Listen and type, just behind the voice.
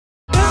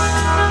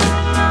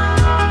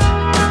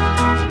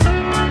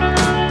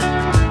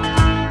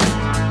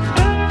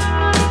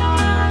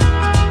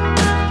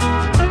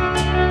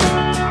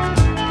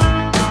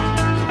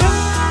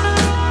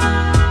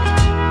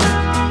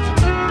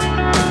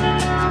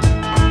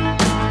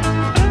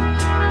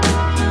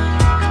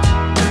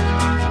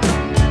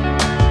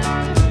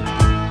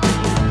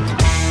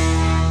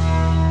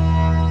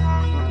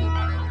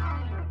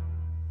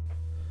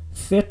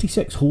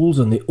36 holes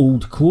on the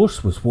old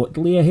course was what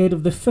lay ahead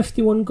of the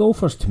 51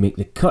 golfers to make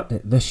the cut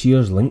at this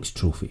year's Links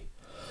Trophy.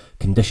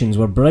 Conditions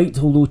were bright,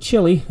 although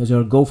chilly, as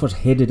our golfers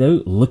headed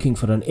out looking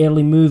for an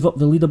early move up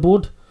the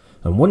leaderboard,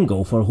 and one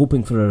golfer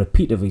hoping for a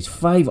repeat of his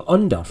 5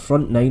 under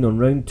front 9 on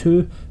round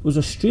 2 was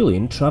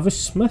Australian Travis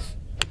Smith.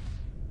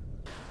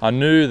 I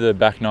knew the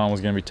back 9 was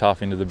going to be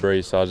tough into the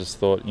breeze, so I just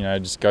thought,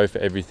 just go for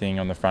everything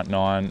on the front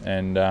 9,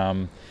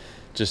 and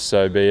just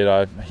so be it.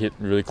 I hit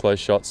really close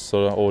shots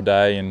sort of all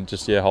day, and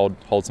just hold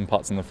some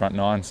putts in the front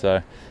 9,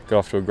 so got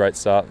off to a great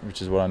start,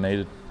 which is what I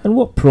needed. And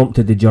what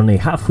prompted the journey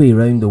halfway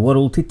around the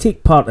world to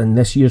take part in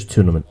this year's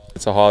tournament?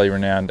 It's a highly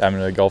renowned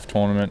amateur golf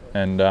tournament,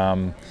 and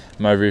I'm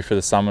over here for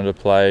the summer to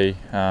play.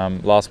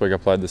 Last week I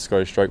played the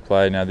Scottish Stroke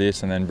Play, now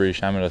this, and then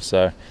British Amateur.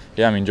 So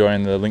yeah, I'm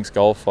enjoying the links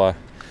golf. I've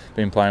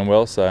been playing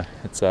well, so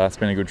it's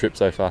been a good trip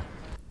so far.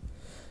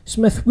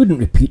 Smith wouldn't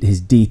repeat his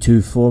day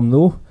 2 form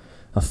though.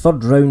 A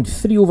third round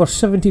 3 over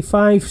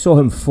 75 saw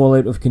him fall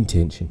out of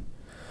contention.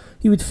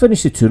 He would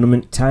finish the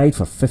tournament tied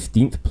for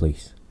 15th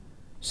place.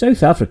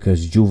 South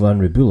Africa's Jovan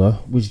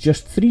Rebula was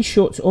just 3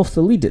 shots off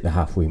the lead at the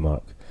halfway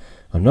mark.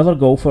 Another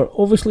golfer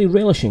obviously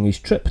relishing his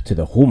trip to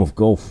the home of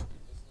golf.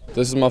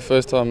 This is my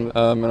first time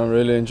and I'm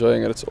really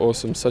enjoying it. It's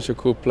awesome, such a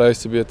cool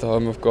place to be at the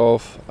home of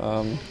golf.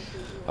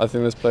 I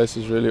think this place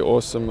is really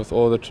awesome with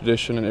all the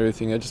tradition and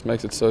everything. It just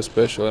makes it so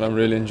special, and I'm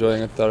really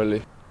enjoying it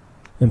thoroughly.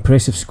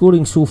 Impressive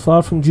scoring so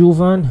far from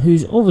Jovan,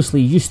 who's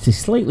obviously used to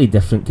slightly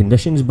different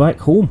conditions back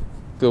home.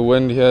 The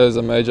wind here is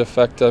a major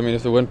factor. I mean,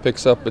 if the wind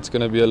picks up, it's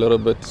going to be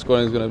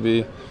scoring is going to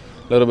be a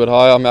little bit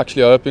higher. I'm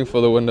actually hoping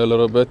for the wind a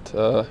little bit.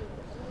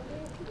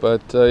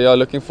 But yeah,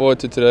 looking forward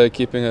to today,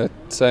 keeping a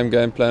same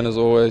game plan as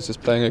always,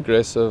 just playing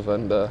aggressive,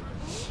 and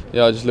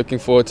yeah, just looking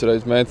forward to it.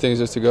 The main thing is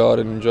just to go out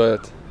and enjoy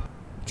it.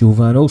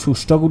 Jovan also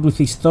struggled with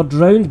his third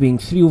round, being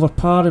 3 over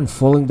par and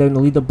falling down the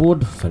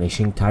leaderboard,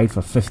 finishing tied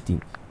for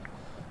 15th.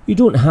 You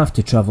don't have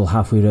to travel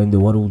halfway around the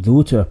world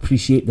though to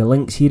appreciate the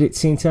links here at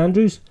St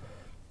Andrews.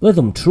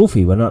 Lytham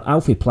Trophy winner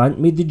Alfie Plant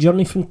made the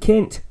journey from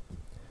Kent.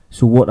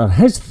 So what are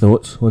his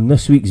thoughts on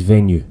this week's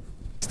venue?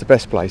 It's the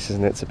best place,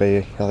 isn't it, to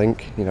be, I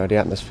think. The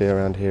atmosphere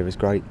around here is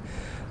great.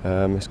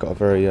 It's got a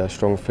very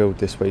strong field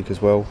this week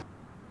as well.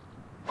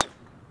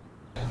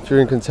 If you're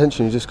in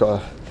contention, you just got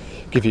to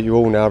give it your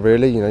all now,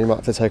 really. You might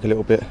have to take a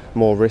little bit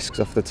more risks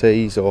off the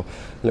tees, or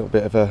a little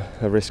bit of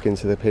a risk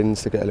into the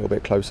pins to get a little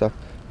bit closer.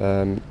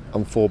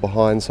 I'm 4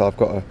 behind, so I've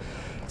got to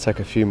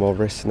take a few more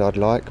risks than I'd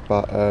like,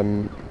 but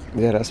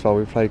yeah, that's why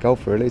we play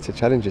golf, really, to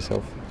challenge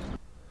yourself.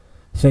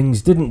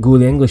 Things didn't go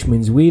the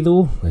Englishman's way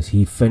though, as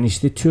he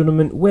finished the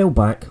tournament well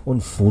back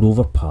on 4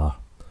 over par.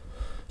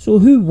 So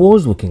who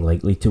was looking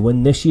likely to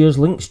win this year's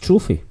Links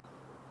Trophy?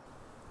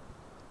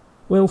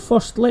 Well,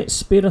 first let's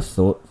spare a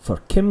thought for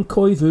Kim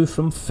Koivu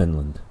from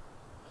Finland.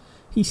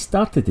 He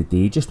started the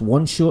day just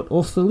 1 shot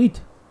off the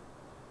lead,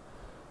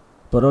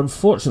 but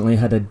unfortunately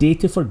had a day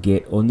to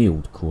forget on the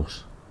old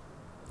course.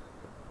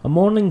 A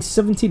morning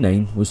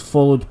 79 was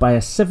followed by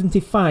a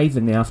 75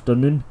 in the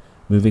afternoon,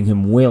 moving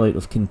him well out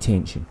of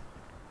contention.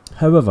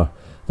 However,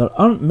 there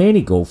aren't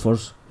many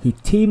golfers who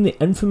tame the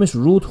infamous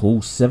road hole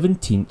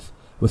 17th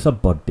with a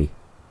birdie.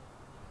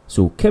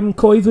 So Kim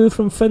Koivu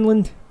from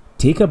Finland,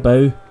 take a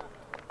bow,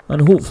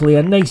 and hopefully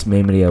a nice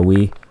memory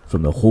away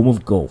from the home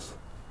of golf.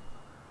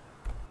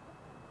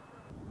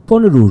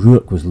 Conor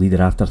O'Rourke was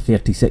leader after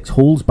 36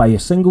 holes by a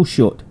single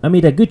shot and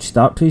made a good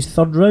start to his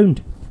third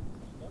round.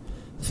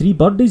 3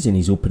 birdies in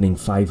his opening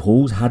 5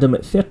 holes had him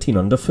at 13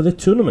 under for the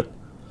tournament.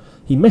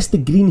 He missed the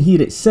green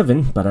here at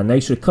 7, but a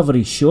nice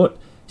recovery shot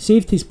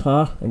saved his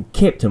par and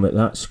kept him at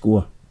that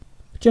score.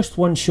 Just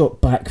 1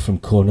 shot back from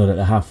Conor at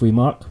the halfway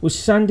mark was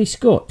Sandy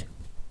Scott.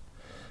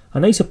 A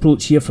nice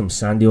approach here from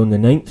Sandy on the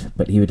 9th,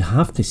 but he would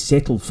have to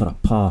settle for a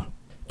par.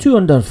 2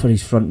 under for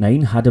his front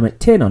 9 had him at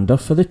 10 under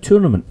for the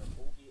tournament.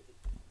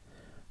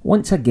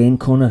 Once again,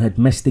 Conor had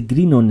missed the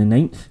green on the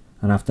 9th,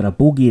 and after a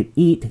bogey at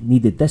 8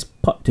 needed this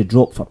putt to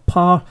drop for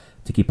par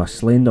to keep a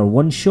slender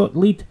 1 shot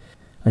lead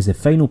as the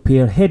final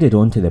pair headed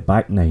on to the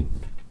back 9.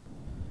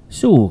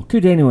 So,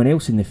 could anyone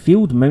else in the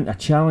field mount a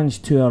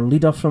challenge to our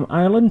leader from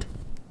Ireland?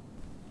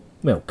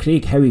 Well,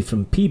 Craig Howie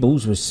from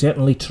Peebles was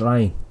certainly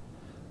trying.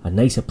 A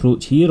nice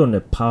approach here on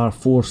the par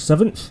 4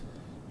 7th,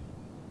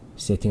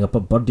 setting up a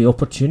birdie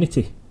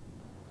opportunity.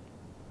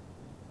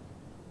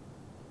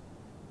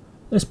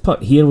 This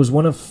putt here was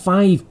one of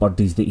 5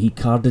 birdies that he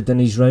carded in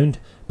his round,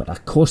 but a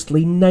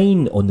costly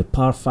 9 on the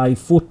par 5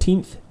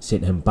 14th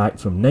sent him back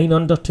from 9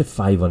 under to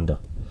 5 under.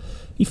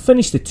 He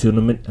finished the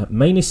tournament at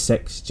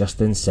 -6,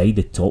 just inside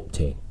the top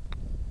 10.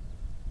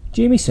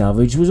 Jamie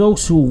Savage was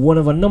also one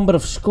of a number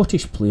of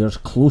Scottish players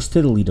close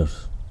to the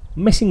leaders.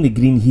 Missing the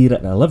green here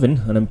at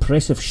 11, an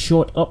impressive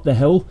shot up the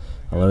hill,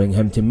 allowing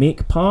him to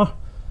make par.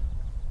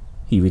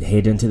 He would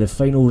head into the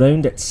final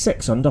round at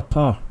 6 under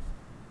par.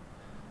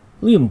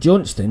 Liam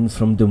Johnston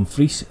from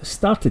Dumfries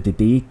started the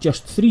day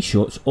just 3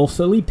 shots off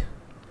the lead,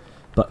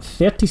 but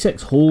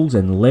 36 holes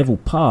in level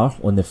par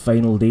on the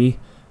final day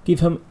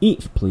gave him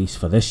 8th place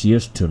for this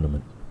year's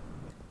tournament.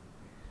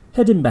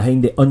 Hidden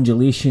behind the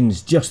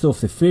undulations just off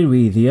the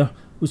fairway there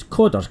was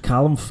Conor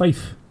Callum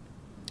Fife.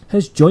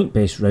 His joint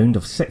best round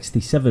of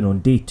 67 on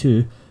day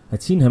 2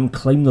 had seen him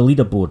climb the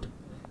leaderboard,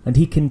 and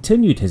he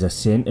continued his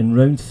ascent in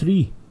round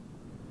 3.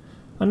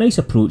 A nice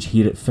approach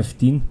here at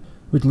 15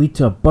 would lead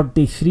to a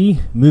birdie 3,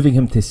 moving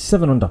him to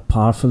 7 under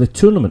par for the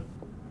tournament.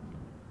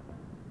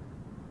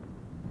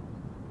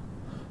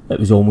 It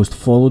was almost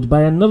followed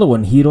by another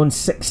one here on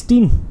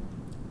 16,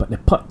 but the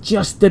putt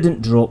just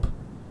didn't drop.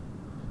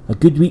 A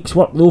good week's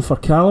work though for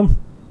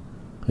Callum.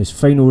 His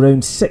final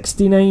round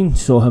 69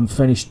 saw him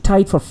finish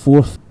tied for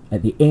 4th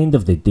at the end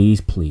of the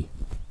day's play.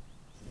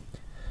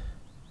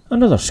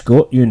 Another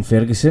Scot, Ewan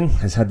Ferguson,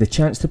 has had the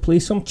chance to play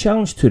some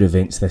Challenge Tour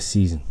events this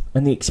season,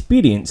 and the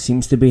experience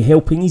seems to be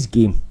helping his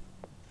game.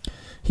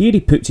 Here he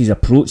puts his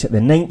approach at the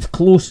 9th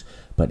close,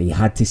 but he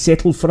had to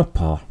settle for a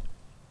par,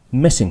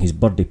 missing his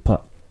birdie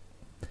putt.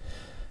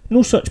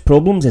 No such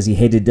problems as he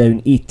headed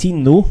down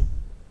 18 though.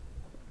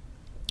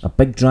 A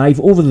big drive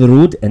over the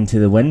road into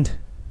the wind.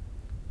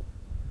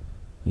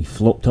 He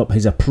flopped up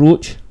his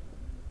approach,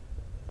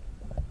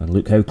 and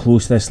look how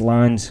close this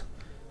lands.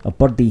 A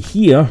birdie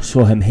here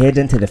saw him head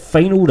into the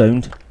final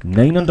round,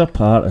 9 under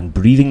par and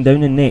breathing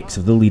down the necks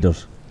of the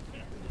leaders.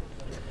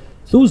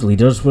 Those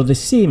leaders were the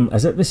same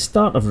as at the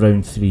start of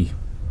round 3.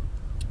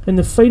 In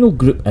the final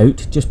group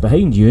out, just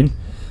behind Ewan,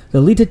 the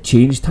lead had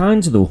changed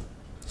hands though.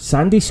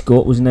 Sandy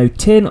Scott was now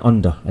 10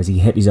 under as he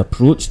hit his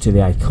approach to the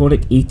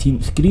iconic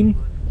 18th green,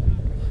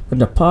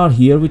 and a par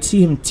here would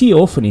see him tee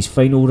off in his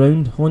final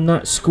round on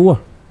that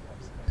score.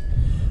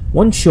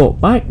 One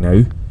shot back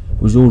now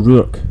was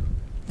O'Rourke.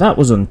 That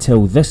was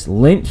until this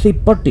lengthy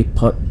birdie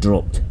putt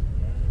dropped.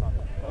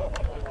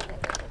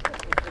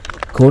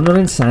 Conor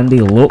and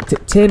Sandy locked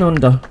at 10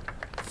 under,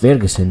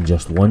 Ferguson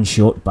just one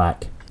shot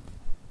back.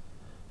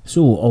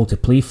 So all to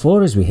play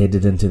for as we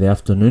headed into the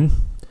afternoon.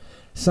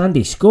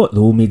 Sandy Scott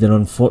though made an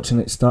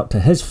unfortunate start to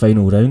his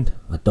final round,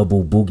 a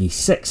double bogey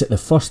 6 at the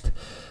first,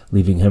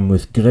 leaving him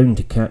with ground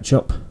to catch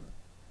up.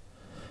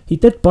 He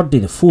did birdie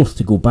the 4th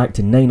to go back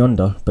to 9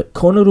 under, but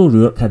Conor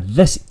O'Rourke had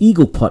this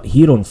eagle putt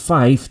here on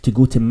 5 to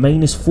go to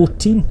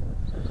 -14.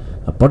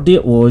 A birdie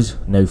it was,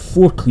 now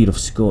 4 clear of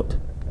Scott.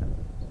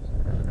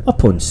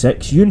 Up on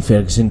 6, Ewan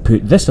Ferguson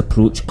put this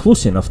approach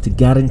close enough to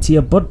guarantee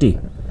a birdie.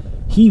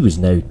 He was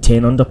now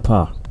 10 under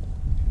par.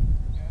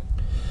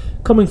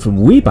 Coming from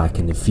way back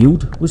in the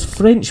field was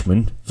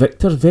Frenchman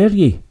Victor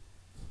Verrier.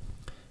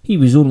 He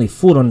was only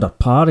 4 under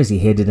par as he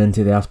headed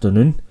into the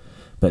afternoon,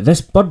 but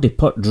this birdie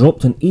putt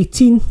dropped on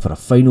 18 for a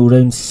final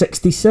round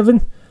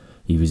 67.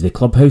 He was the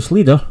clubhouse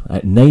leader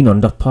at 9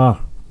 under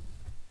par.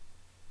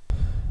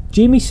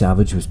 Jamie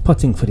Savage was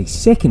putting for his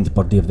second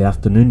birdie of the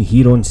afternoon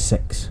here on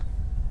 6.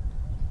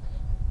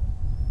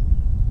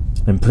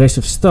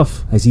 Impressive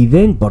stuff as he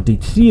then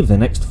birdied 3 of the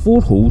next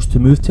 4 holes to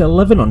move to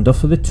 11 under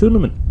for the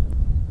tournament.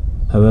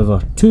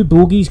 However, 2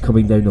 bogeys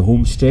coming down the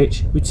home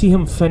stretch would see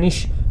him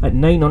finish at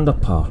 9 under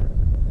par,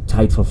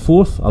 tied for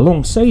 4th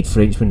alongside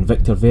Frenchman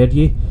Victor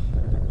Verrier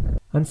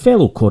and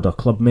fellow Conor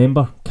club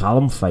member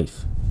Callum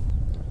Fife.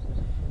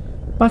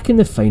 Back in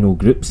the final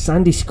group,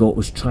 Sandy Scott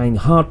was trying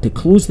hard to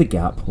close the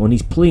gap on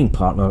his playing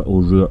partner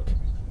O'Rourke.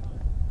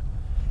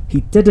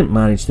 He didn't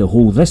manage to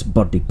hold this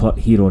birdie putt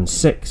here on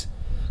 6,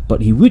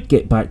 but he would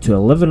get back to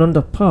 11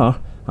 under par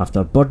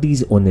after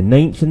birdies on the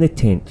 9th and the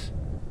 10th.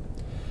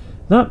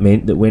 That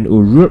meant that when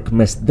O'Rourke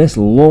missed this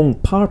long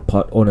par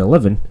putt on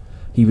 11,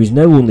 he was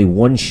now only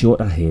 1 shot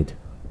ahead.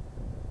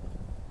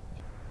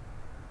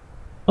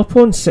 Up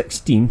on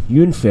 16,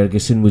 Ewan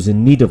Ferguson was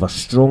in need of a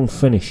strong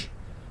finish,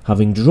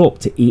 having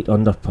dropped to 8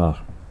 under par.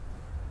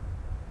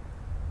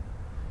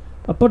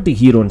 A birdie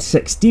here on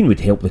 16 would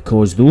help the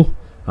cause though,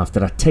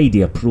 after a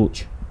tidy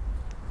approach.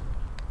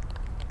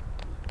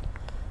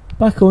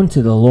 Back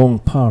onto the long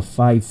par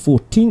 5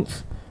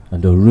 14th,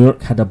 and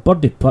O'Rourke had a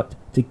birdie putt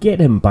to get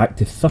him back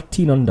to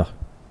 13 under.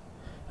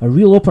 A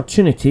real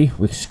opportunity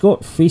with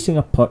Scott facing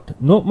a putt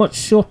not much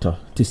shorter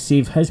to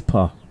save his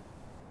par.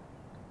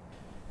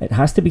 It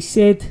has to be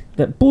said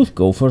that both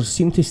golfers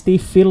seemed to stay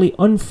fairly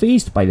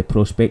unfazed by the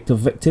prospect of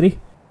victory,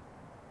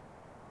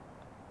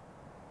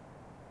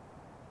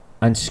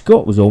 and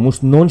Scott was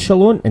almost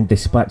nonchalant in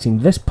dispatching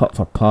this putt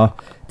for par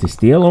to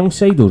stay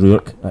alongside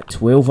O'Rourke at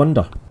 12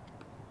 under.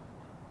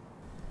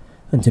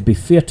 And to be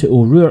fair to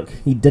O'Rourke,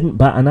 he didn't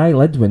bat an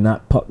eyelid when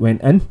that putt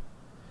went in.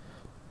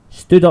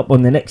 Stood up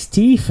on the next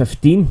tee,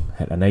 15,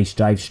 hit a nice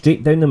drive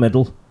straight down the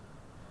middle,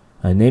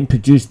 and then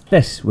produced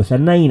this with a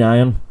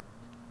 9-iron,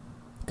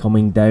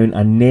 coming down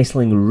and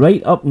nestling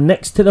right up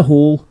next to the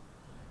hole,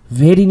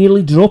 very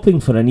nearly dropping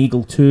for an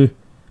eagle 2,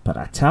 but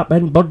a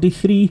tap-in birdie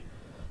 3,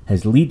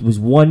 his lead was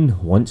won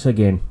once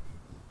again.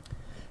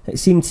 It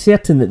seemed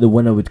certain that the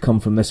winner would come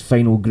from this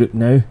final group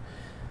now,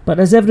 but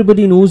as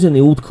everybody knows in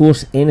the old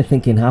course,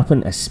 anything can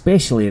happen,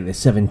 especially at the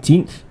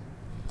 17th.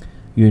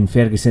 Ewan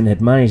Ferguson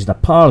had managed a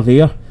par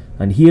there,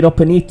 and here up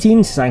in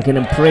 18 sank an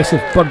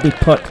impressive birdie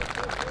putt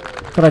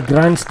for a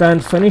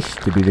grandstand finish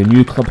to be the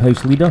new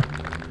clubhouse leader,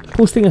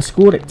 posting a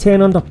score at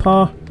 10 under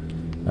par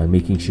and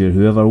making sure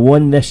whoever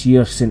won this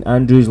year's St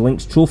Andrews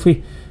Links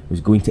Trophy was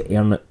going to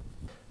earn it.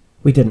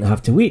 We didn't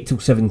have to wait till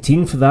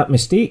 17 for that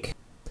mistake.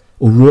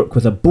 O'Rourke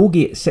with a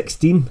bogey at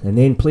 16 and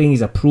then playing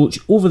his approach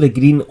over the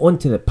green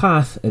onto the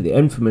path at the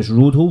infamous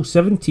road hole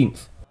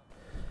 17th.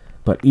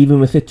 But even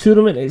with the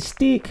tournament at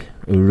stake,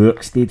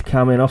 O'Rourke stayed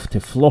calm enough to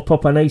flop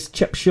up a nice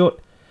chip shot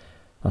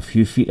a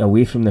few feet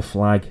away from the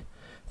flag.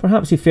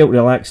 Perhaps he felt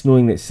relaxed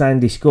knowing that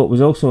Sandy Scott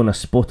was also on a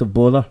spot of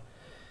bother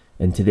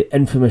into the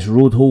infamous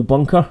road hole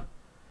bunker,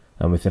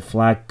 and with the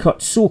flag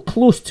cut so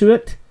close to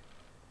it,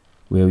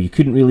 well, you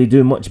couldn't really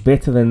do much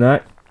better than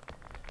that.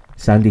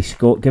 Sandy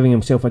Scott giving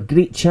himself a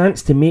great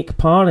chance to make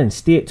par and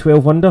stay at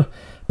 12 under,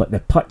 but the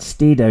putt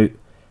stayed out.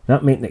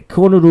 That meant that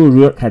Conor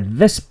O'Rourke had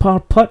this par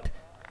putt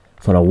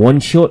for a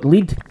one-shot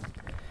lead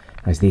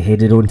as they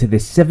headed on to the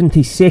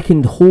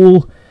 72nd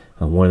hole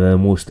and one of the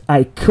most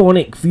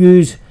iconic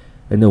views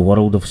in the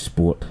world of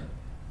sport.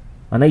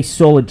 A nice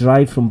solid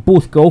drive from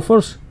both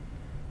golfers,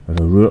 and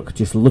O'Rourke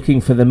just looking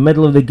for the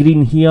middle of the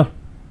green here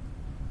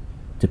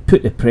to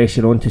put the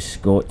pressure onto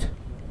Scott.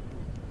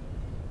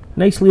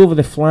 Nicely over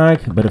the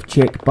flag, a bit of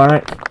check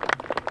back,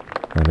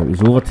 and it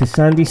was over to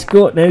Sandy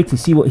Scott now to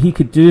see what he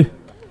could do.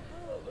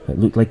 It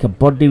looked like a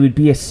birdie would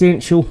be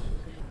essential.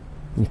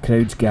 The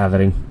crowd's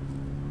gathering.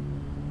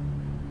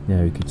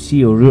 Now you could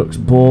see O'Rourke's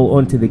ball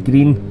onto the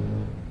green.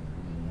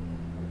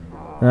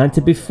 And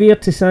to be fair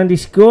to Sandy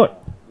Scott,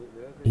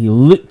 he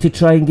looked to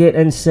try and get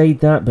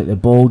inside that, but the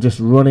ball just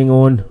running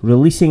on,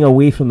 releasing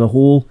away from the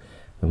hole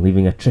and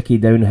leaving a tricky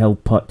downhill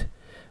putt.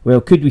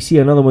 Well, could we see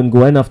another one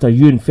go in after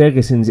Ewan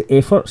Ferguson's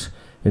efforts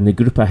in the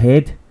group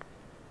ahead?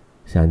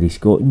 Sandy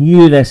Scott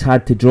knew this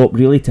had to drop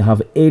really to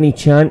have any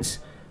chance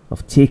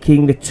of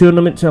taking the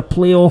tournament to a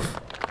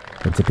playoff,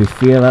 and to be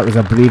fair, that was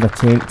a brave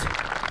attempt.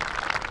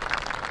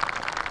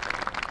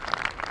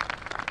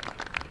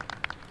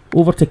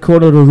 Over to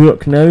Conor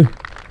O'Rourke now.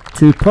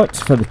 2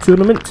 putts for the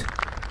tournament.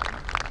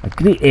 A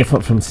great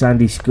effort from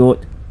Sandy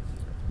Scott.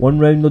 1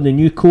 round on the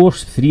new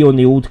course, 3 on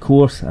the old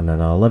course, and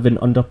an 11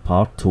 under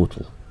par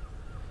total.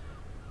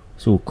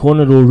 So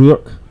Conor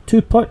O'Rourke,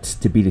 2 putts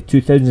to be the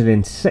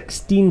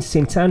 2016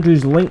 St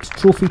Andrews Links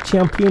Trophy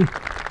champion,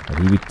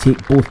 and he would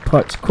take both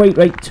putts quite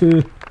right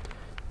too.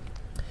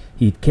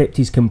 He had kept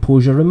his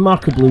composure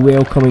remarkably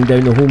well coming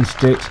down the home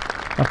stretch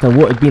after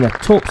what had been a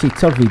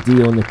topsy-turvy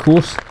day on the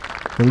course.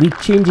 The lead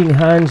changing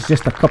hands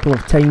just a couple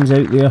of times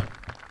out there.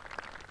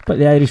 But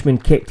the Irishman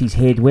kept his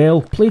head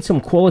well, played some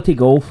quality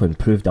golf and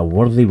proved a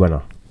worthy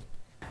winner.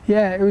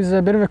 Yeah, it was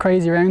a bit of a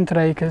crazy round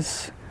today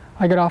because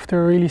I got off to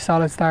a really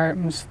solid start.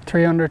 It was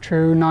 3 under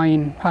through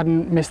 9,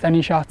 hadn't missed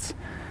any shots.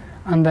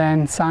 And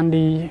then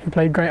Sandy, who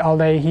played great all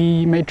day,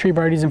 he made 3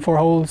 birdies in 4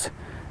 holes.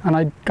 And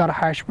I got a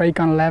harsh break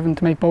on 11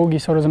 to make bogey,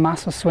 so there was a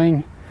massive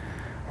swing.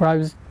 Where I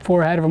was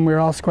 4 ahead of him, we were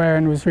all square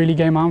and it was really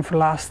game on for the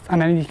last,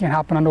 and anything can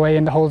happen on the way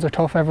in. The holes are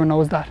tough, everyone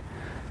knows that.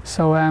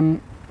 So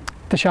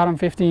the shot on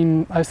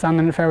 15, I was standing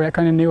in the fairway, I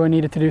kind of knew I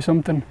needed to do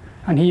something,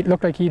 and he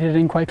looked like he'd hit it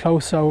in quite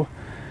close, so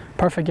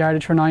perfect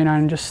yardage for 9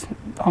 iron, just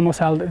almost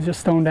held it, just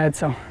stone dead,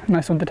 so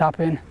nice one to tap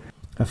in.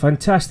 A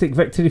fantastic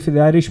victory for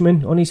the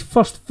Irishman on his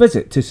first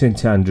visit to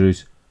St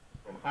Andrews.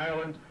 From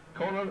Ireland,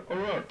 Conor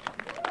O'Rourke.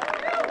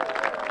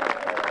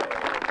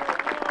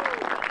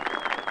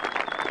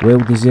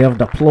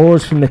 Well-deserved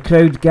applause from the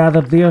crowd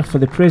gathered there for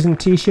the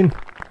presentation.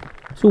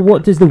 So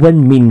what does the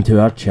win mean to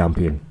our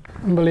champion?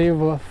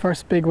 Unbelievable,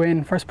 first big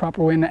win, first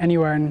proper win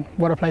anywhere, and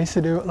what a place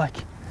to do it, like.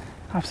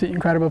 Absolutely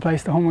incredible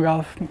place, the home of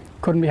golf,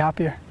 couldn't be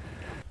happier.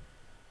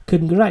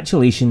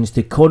 Congratulations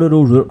to Conor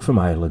O'Rourke from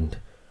Ireland,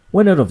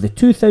 winner of the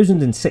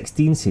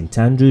 2016 St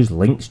Andrews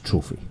Links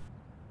Trophy.